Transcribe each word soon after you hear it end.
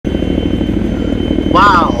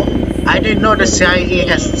Wow, I didn't know the CIA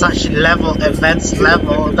has such advanced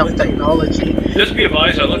level of technology. Just be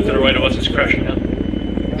advised, I looked to the right of us, it's crashing now.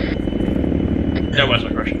 That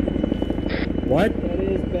wasn't crashing. What?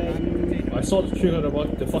 I saw the trigger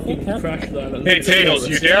about the fucking crash that. Hey, Tails,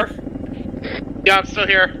 you there? Yeah, I'm still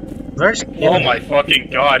here. Where's Oh my fucking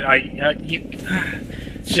god,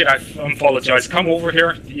 shit, I apologize. Come over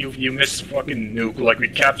here. You missed fucking Nuke, like we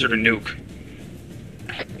captured a Nuke.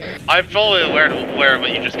 I'm fully aware of what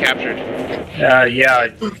you just captured. Yeah.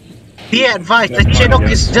 Be advised, the Chinook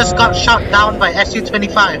is just got shot down by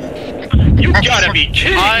Su-25. You gotta be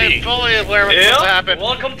kidding me! I'm fully aware of what happened.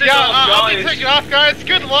 Welcome to I'll be taking off, guys.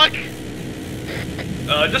 Good luck.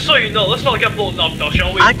 Just so you know, let's not get blown up though,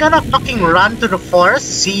 shall we? I'm gonna fucking run to the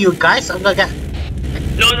forest. See you guys. I'm gonna get.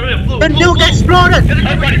 No, Blue. The nuke exploded! Get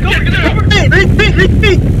it,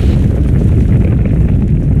 Retreat!